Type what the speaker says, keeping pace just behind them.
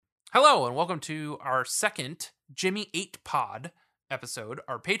Hello, and welcome to our second Jimmy 8 Pod episode,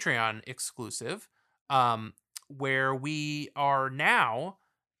 our Patreon exclusive, um, where we are now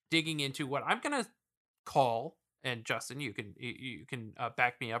digging into what I'm going to call, and Justin, you can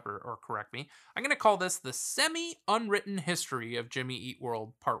back me up or correct me. I'm going to call this the semi-unwritten history of Jimmy Eat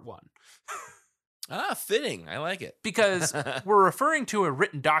World Part 1. Fitting. I like it. Because we're referring to a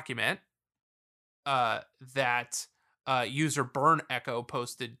written document that user Burn Echo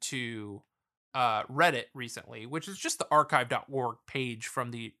posted to Reddit recently, which is just the archive.org page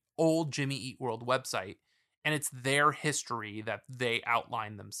from the old Jimmy Eat World website. And it's their history that they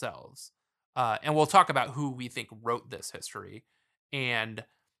outline themselves. And we'll talk about who we think wrote this history. And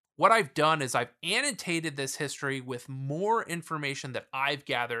what I've done is I've annotated this history with more information that I've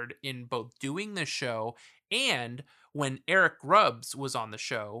gathered in both doing this show and when Eric Grubbs was on the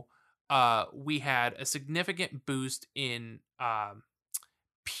show. We had a significant boost in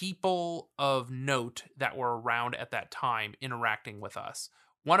people of note that were around at that time interacting with us.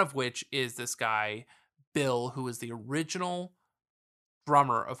 One of which is this guy, Bill, who is the original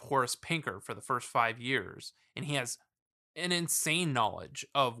drummer of Horace Pinker for the first 5 years. And he has an insane knowledge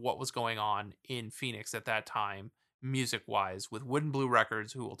of what was going on in Phoenix at that time, music wise, with Wood and Blue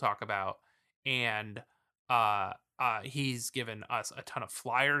Records, who we'll talk about. And he's given us a ton of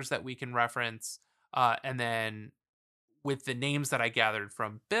flyers that we can reference. And then with the names that I gathered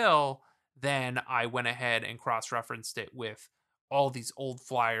from Bill, then I went ahead and cross-referenced it with all these old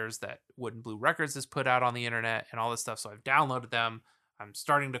flyers that Wood and Blue Records has put out on the internet and all this stuff. So I've downloaded them. I'm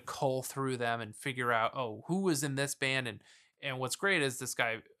starting to cull through them and figure out, who was in this band. And what's great is this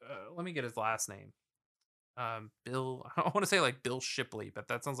guy, let me get his last name. Bill, I want to say like Bill Shipley, but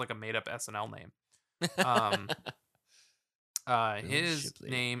that sounds like a made up SNL name. His Shipley.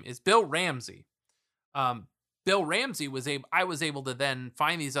 name is Bill Ramsey. Bill Ramsey I was able to then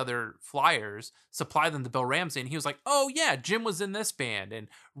find these other flyers, supply them to Bill Ramsey, and he was like, "Oh yeah, Jim was in this band, and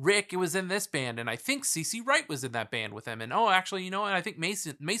Rick was in this band, and I think CC Wright was in that band with him, and actually, and I think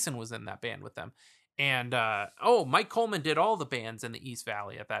Mason was in that band with them, and Mike Coleman did all the bands in the East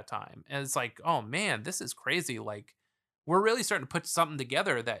Valley at that time." And it's like, oh man, this is crazy. Like, we're really starting to put something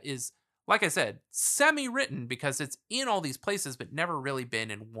together that is, like I said, semi-written because it's in all these places, but never really been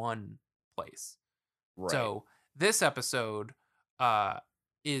in one place. Right. So this episode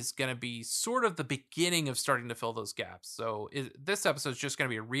is going to be sort of the beginning of starting to fill those gaps. So this episode is just going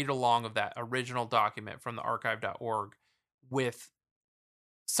to be a read along of that original document from the archive.org with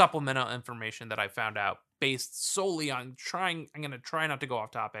supplemental information that I found out based solely on I'm going to try not to go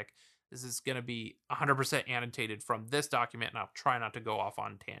off topic. This is going to be 100% annotated from this document, and I'll try not to go off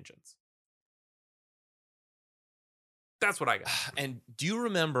on tangents. That's what I got. And do you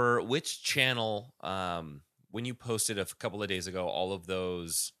remember which channel, when you posted a couple of days ago, all of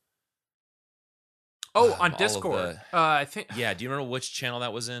those? On Discord. I think. Yeah. Do you remember which channel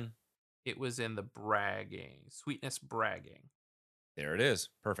that was in? It was in the Sweetness Bragging. There it is.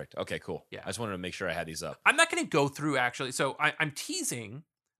 Perfect. Okay, cool. Yeah. I just wanted to make sure I had these up. I'm not going to go through, actually. So I'm teasing,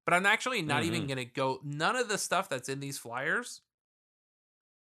 but I'm actually not even going to go. None of the stuff that's in these flyers,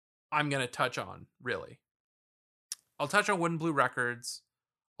 I'm going to touch on, really. I'll touch on Wood and Blue Records.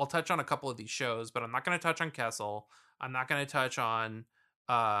 I'll touch on a couple of these shows, but I'm not going to touch on Kessel. I'm not going to touch on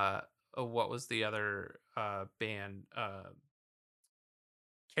what was the other band?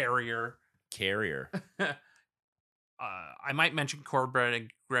 Carrier. I might mention Cornbread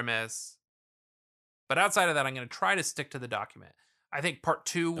and Grimace, but outside of that, I'm going to try to stick to the document. I think part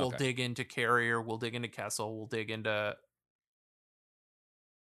 2 will dig into Carrier, we'll dig into Kessel, we'll dig into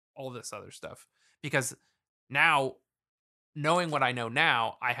all this other stuff, because now, knowing what I know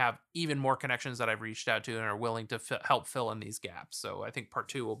now, I have even more connections that I've reached out to and are willing to help fill in these gaps. So I think part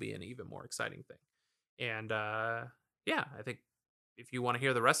 2 will be an even more exciting thing. And I think if you want to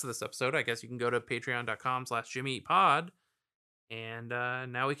hear the rest of this episode, I guess you can go to patreon.com/JimmyEatPod. And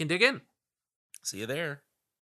now we can dig in. See you there.